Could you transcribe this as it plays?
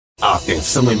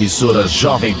Atenção, emissora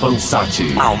Jovem Pan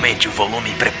Sat. Aumente o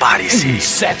volume e prepare-se. Em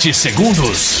 7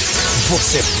 segundos,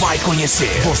 você vai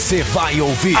conhecer, você vai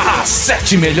ouvir as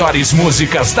 7 melhores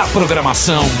músicas da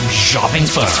programação Jovem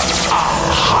Pan.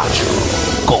 A rádio.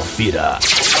 Confira.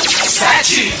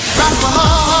 7.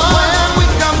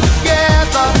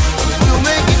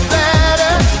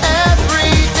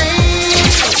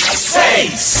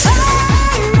 6.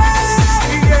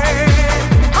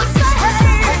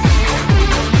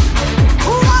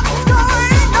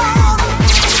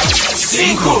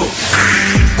 5.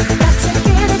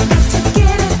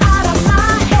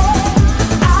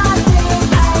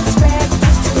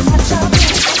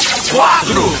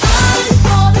 4.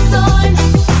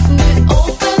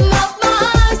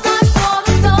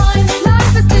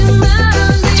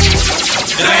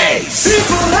 3.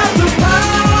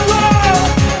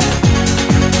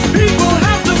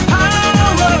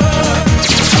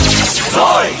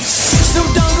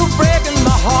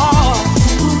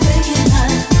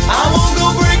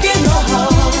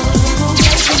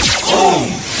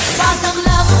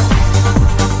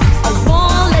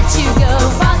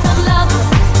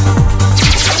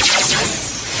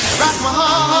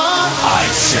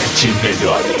 7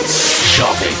 melhores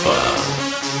Jovem Pan.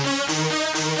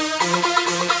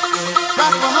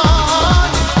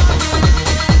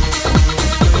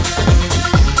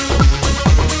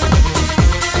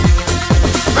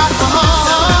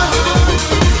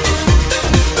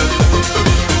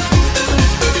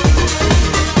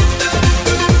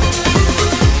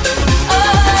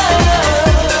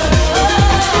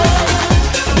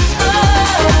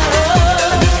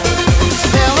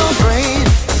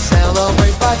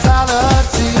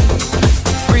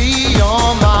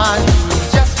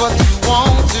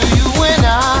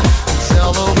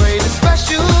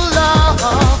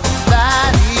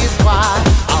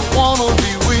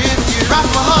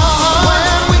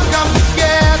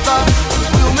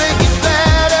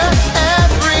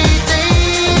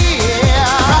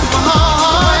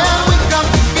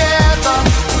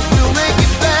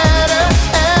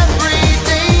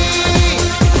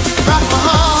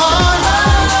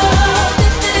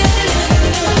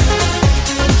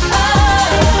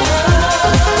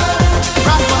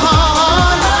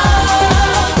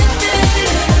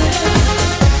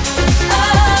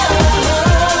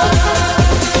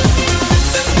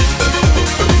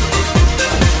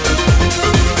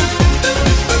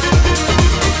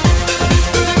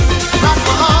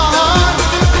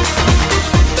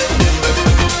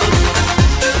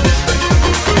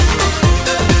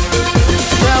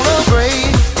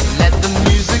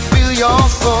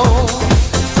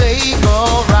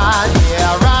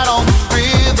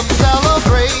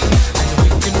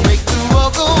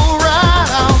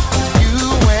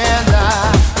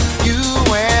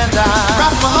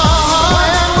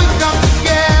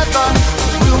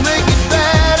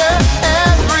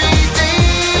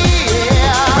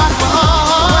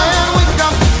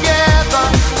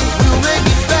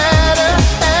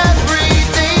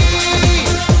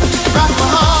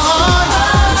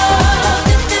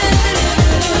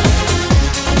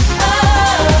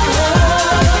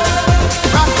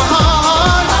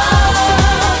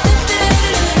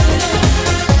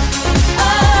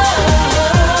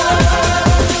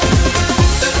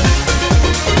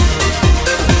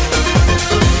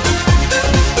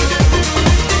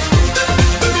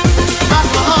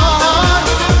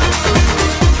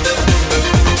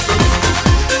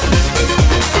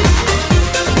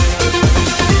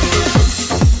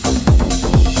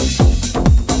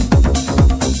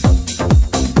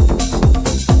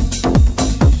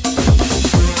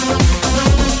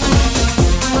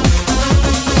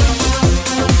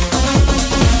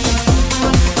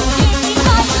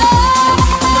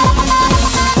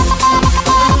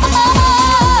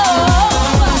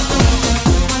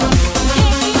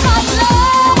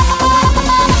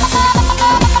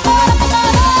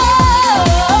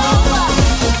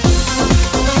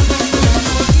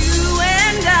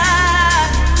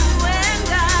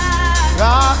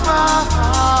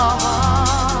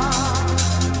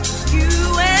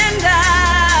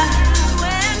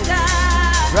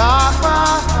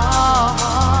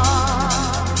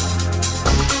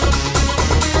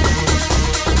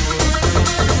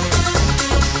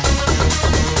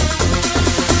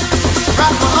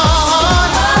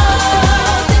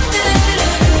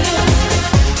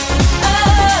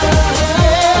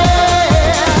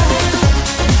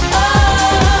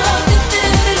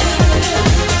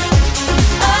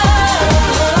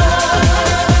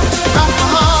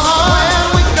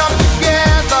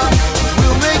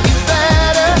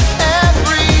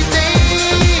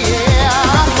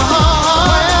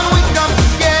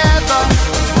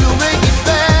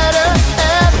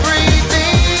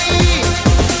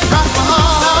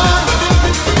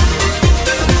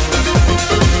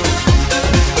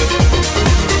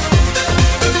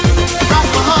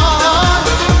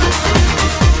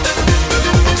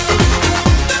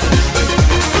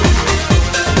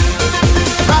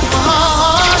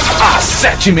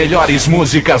 7 melhores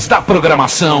músicas da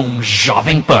programação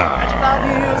Jovem Pan.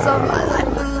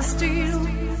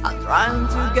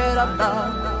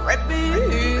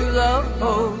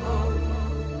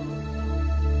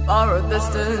 For a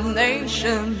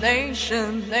destination,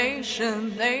 nation, nation,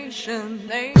 nation, nation,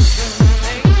 nation,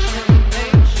 nation,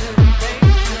 nation.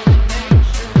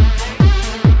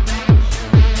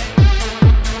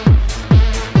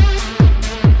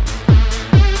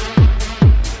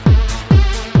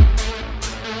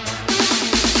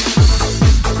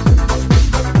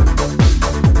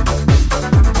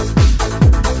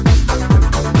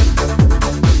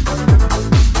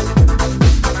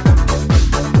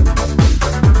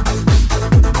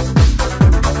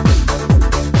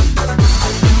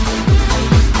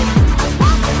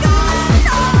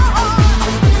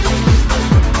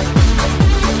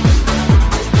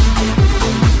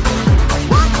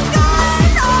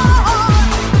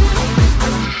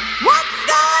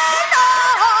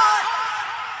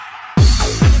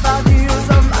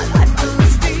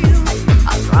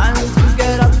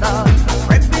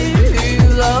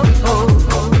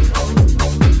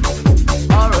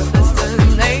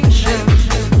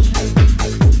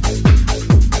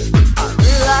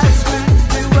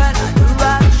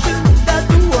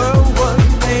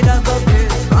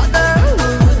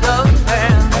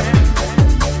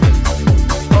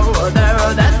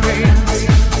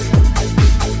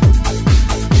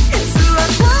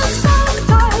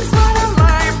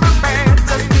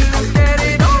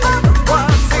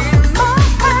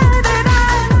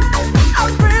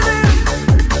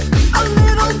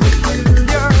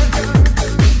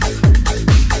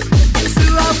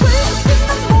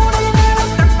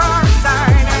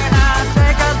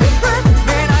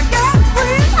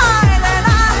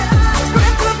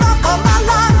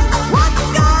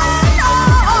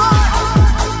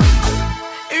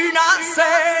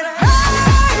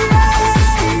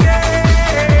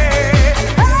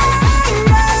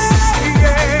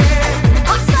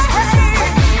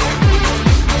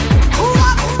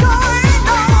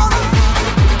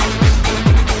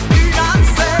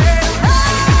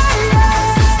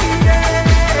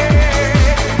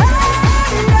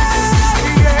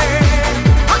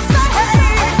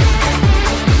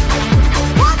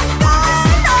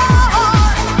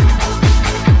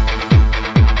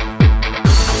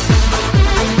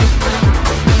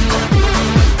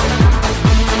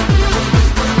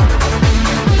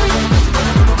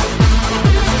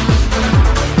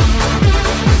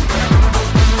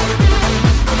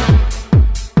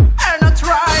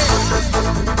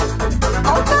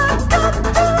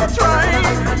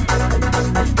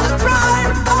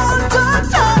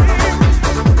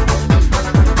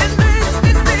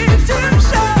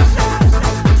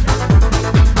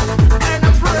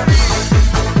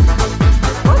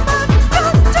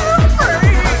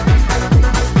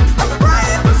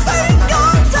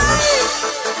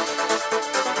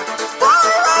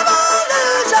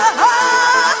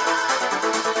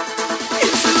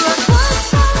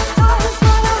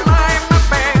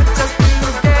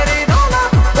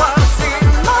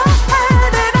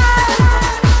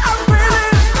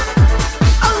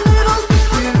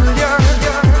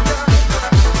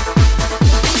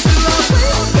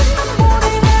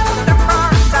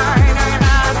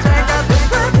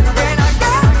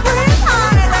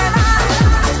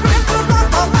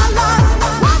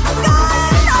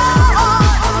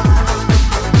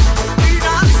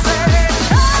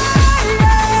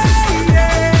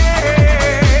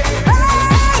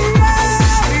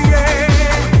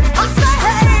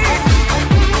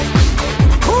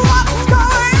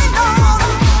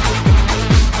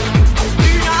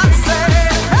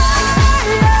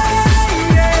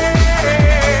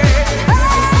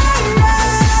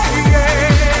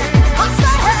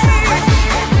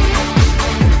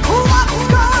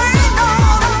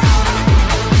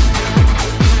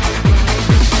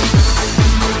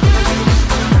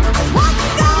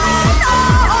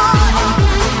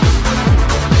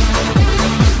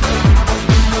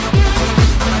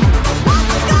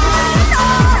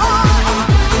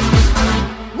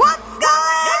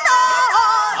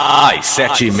 As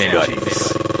 7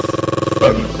 melhores.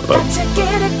 Got to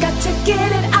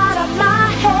get it out of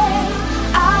my head.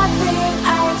 I think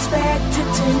I expected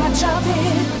too much of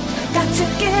it. Got to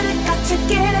get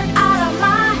it out of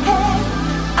my head.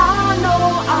 I know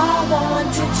I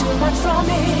wanted too much from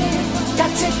it.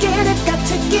 Got to get it.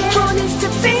 Who needs to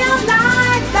feel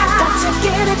like that? Got to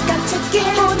get it.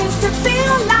 Who needs to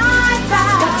feel like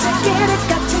that? Got to get it.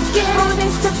 Who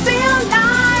needs to feel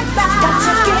like that? Got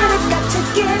to get it.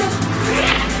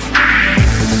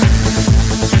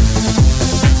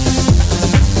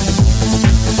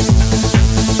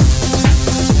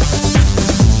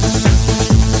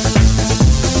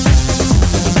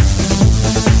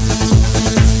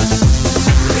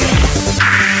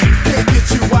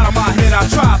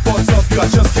 you I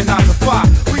just cannot defy.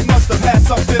 We must have had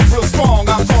something real strong.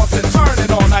 I'm tossing,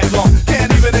 turning all night long.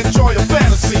 Can't even enjoy a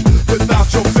fantasy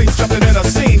without your face jumping in a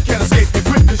scene. Can't escape me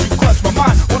quick cause you clutch my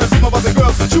mind. Wanna dream of other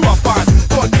girls that you are fine.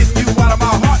 Thought getting you out of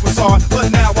my heart was hard, but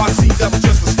now I see that was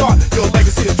just the start. Your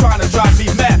legacy is trying to drive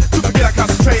me mad. To forget I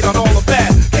concentrate on all the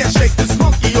bad. Can't shake this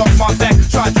monkey off my back.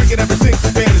 Try drinking everything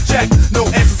from bear to jack. No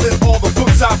answers in all the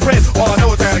books I've read. All I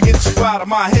know is that I get you out of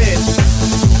my head.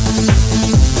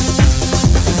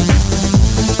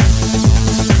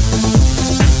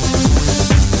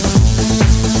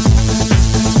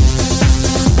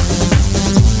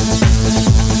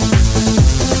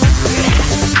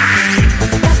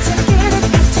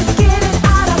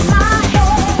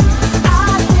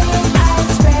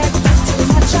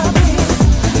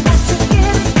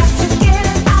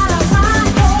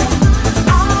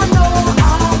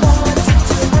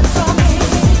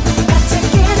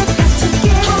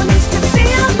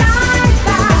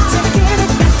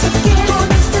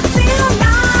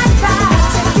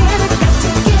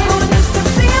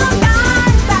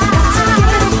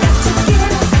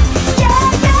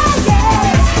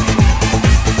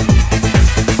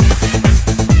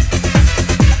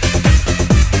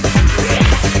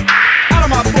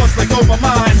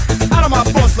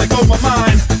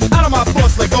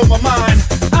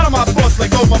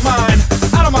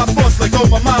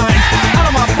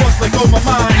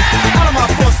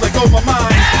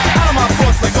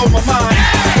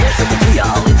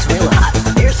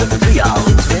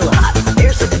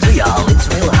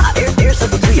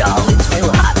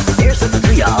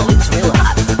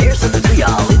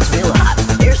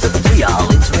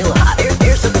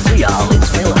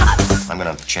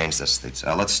 Change this.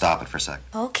 Let's stop it for a sec.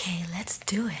 Okay, let's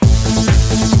do it.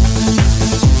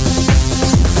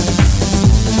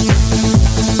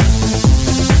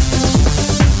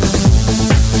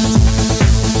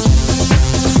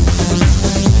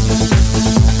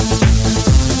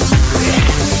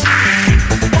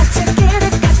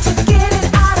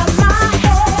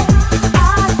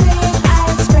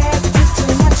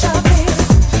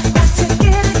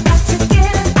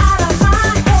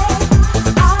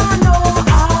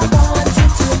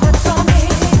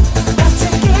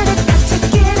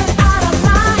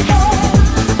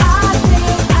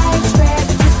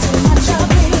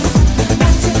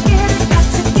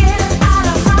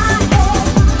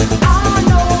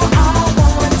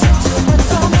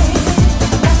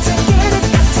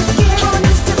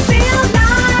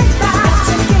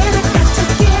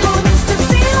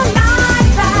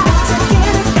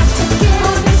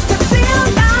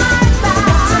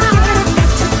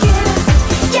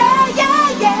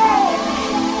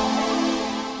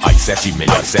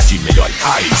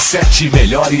 As 7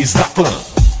 melhores da Pan.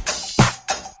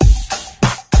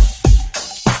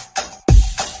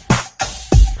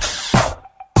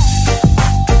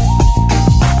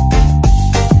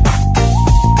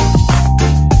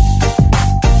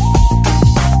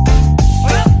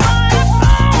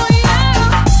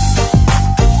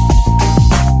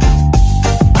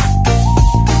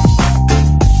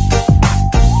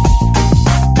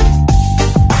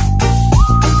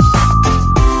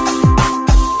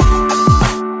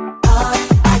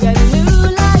 I got a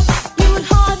new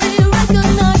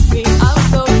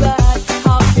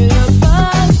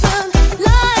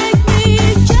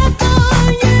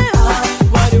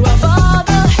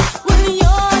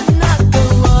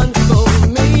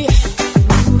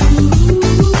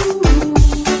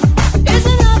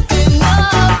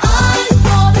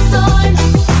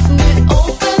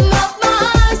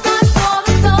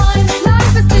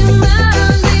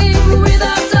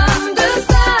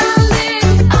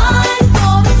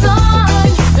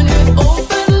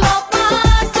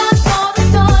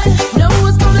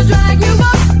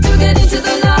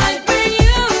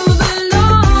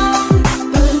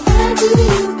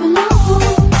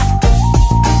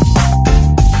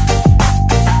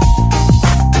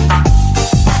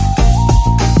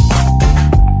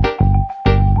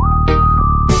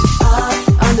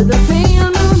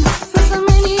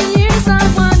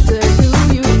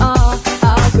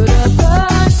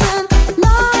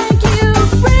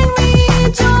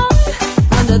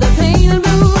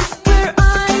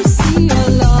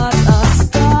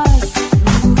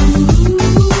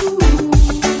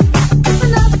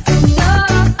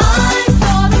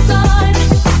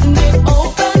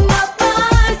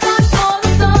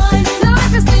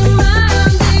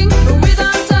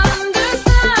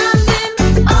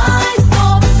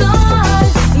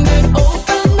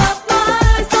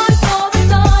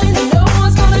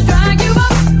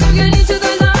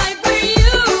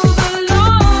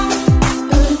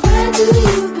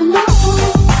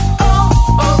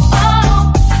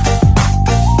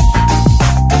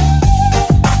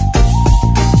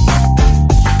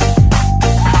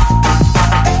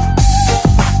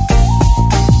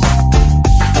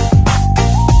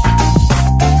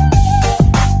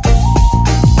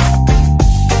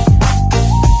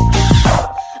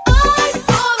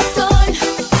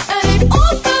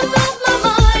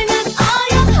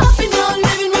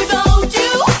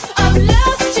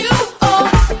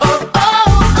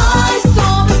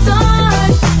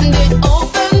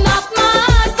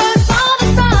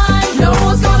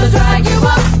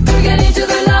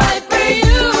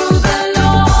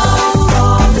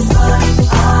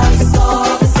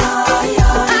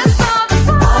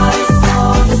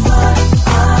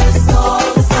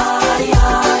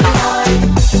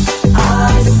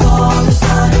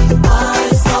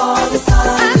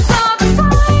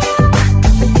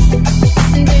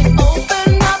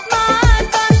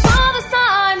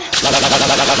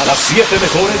 7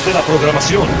 mejores de la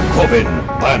programación Joven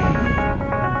Pan.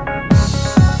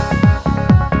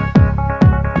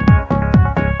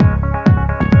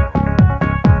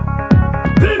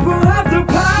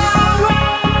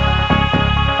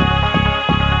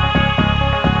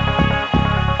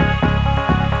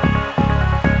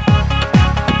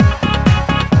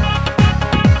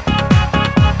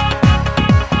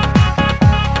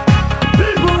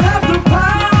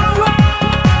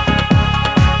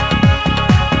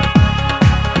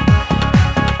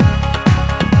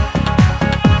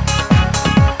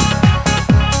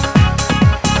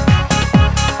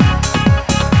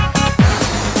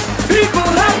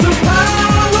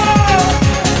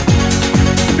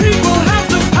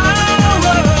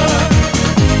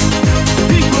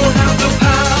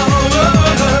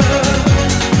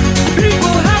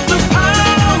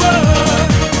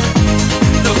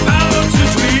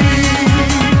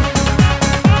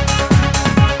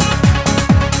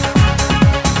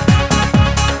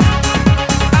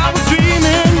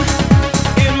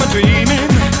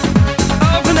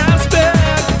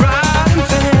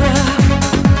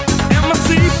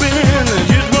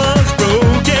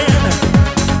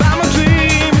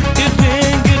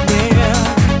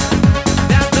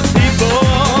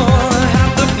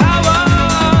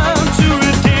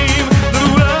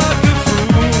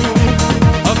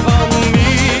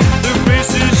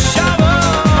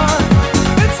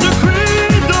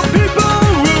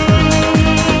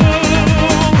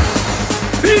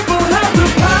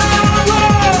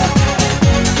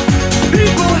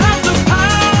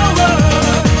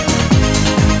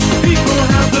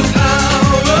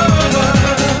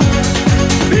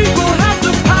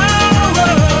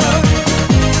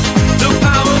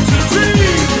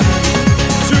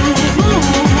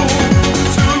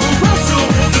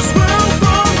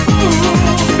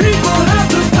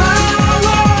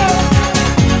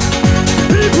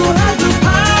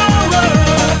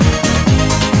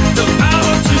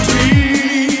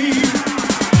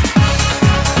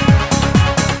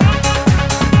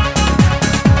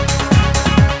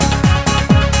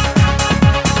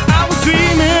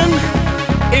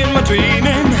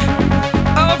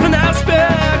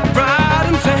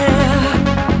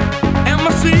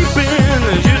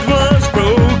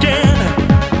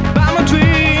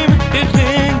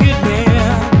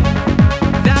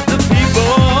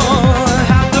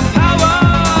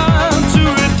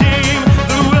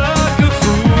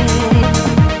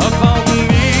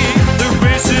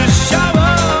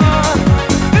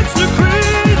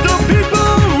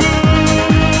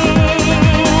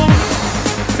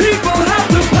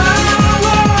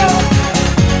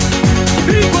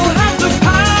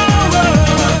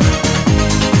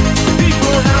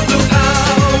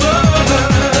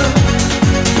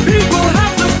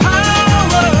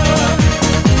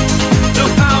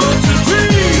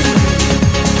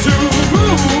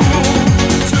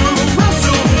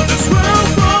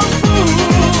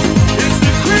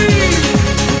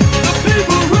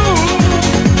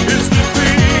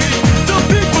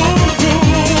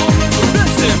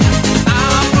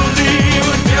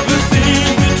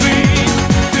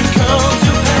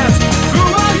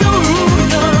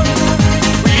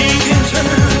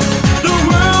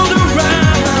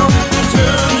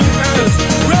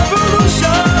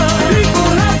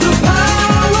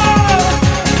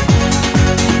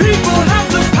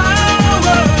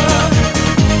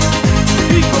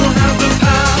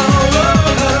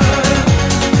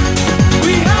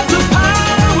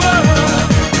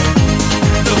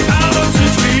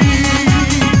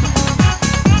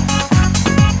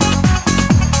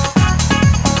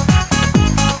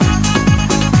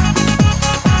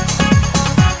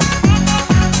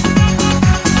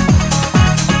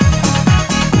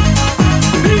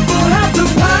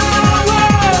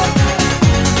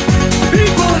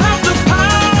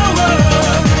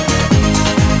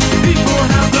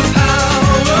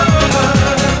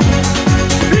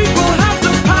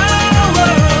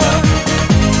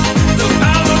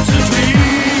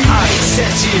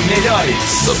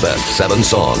 The best 7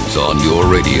 songs on your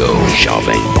radio.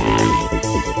 Jovem Pan.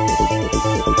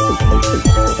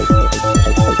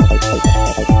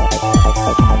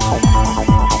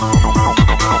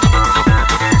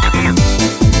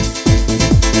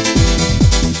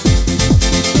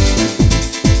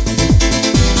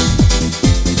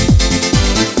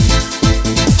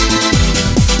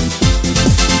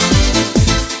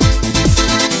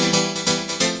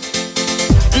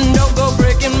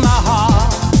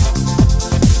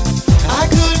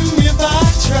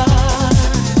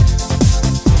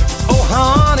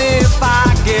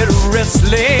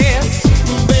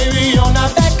 Baby, you're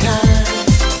not that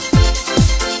kind.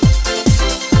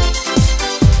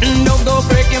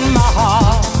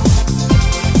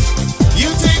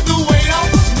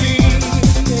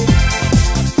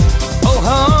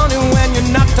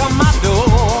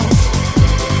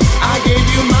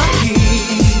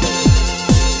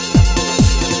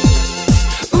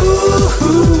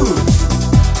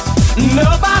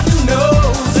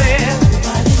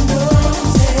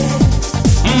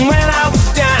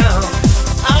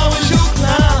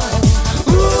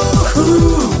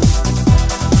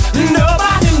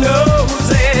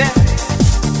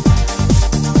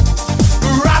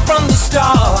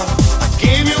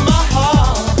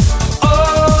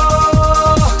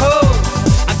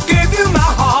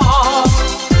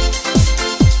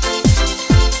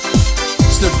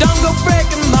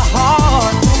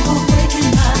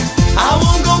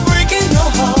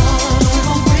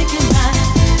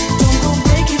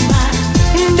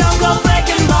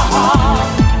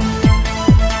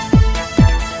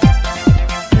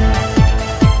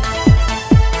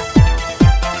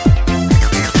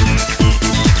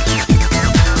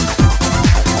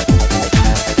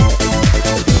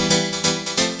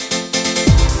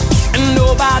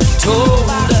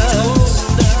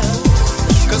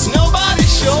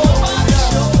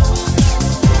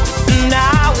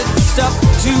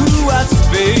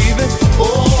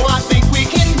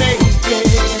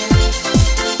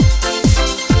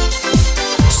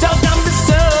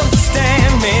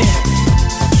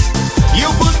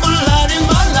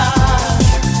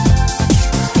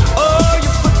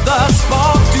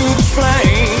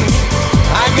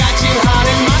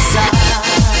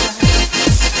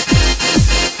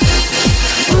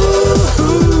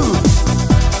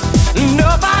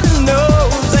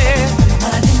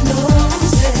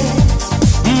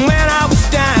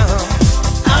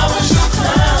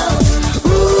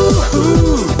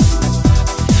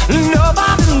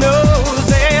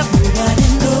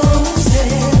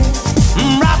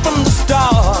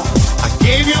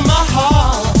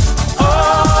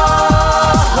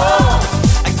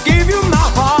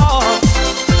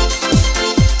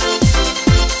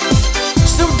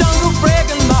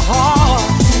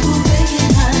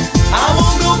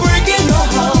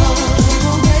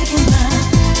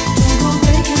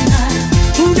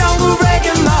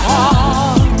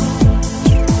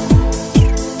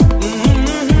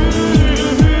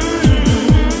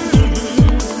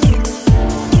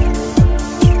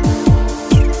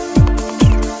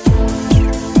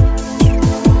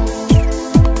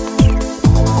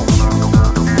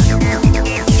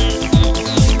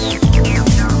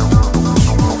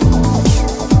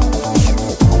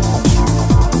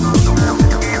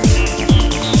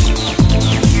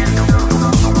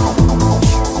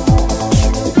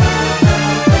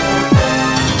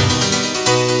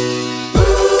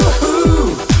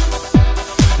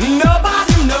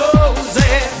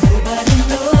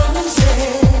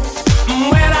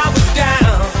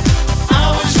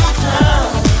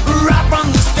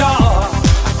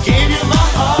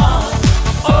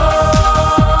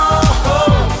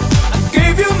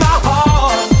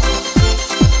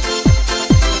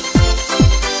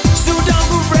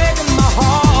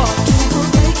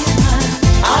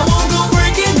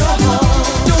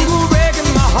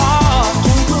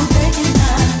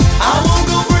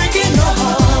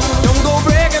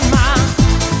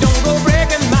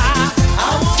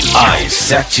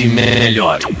 7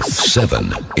 melhores.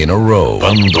 7 in a row.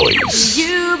 Pan 2.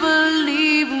 You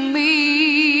believe me.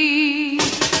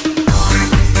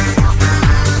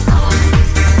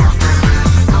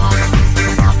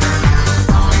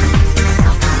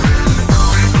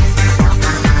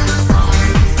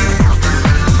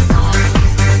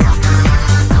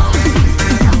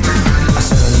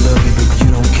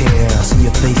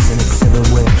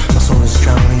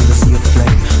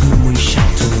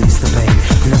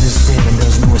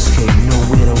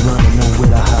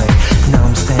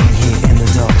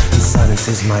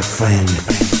 My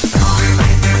friend.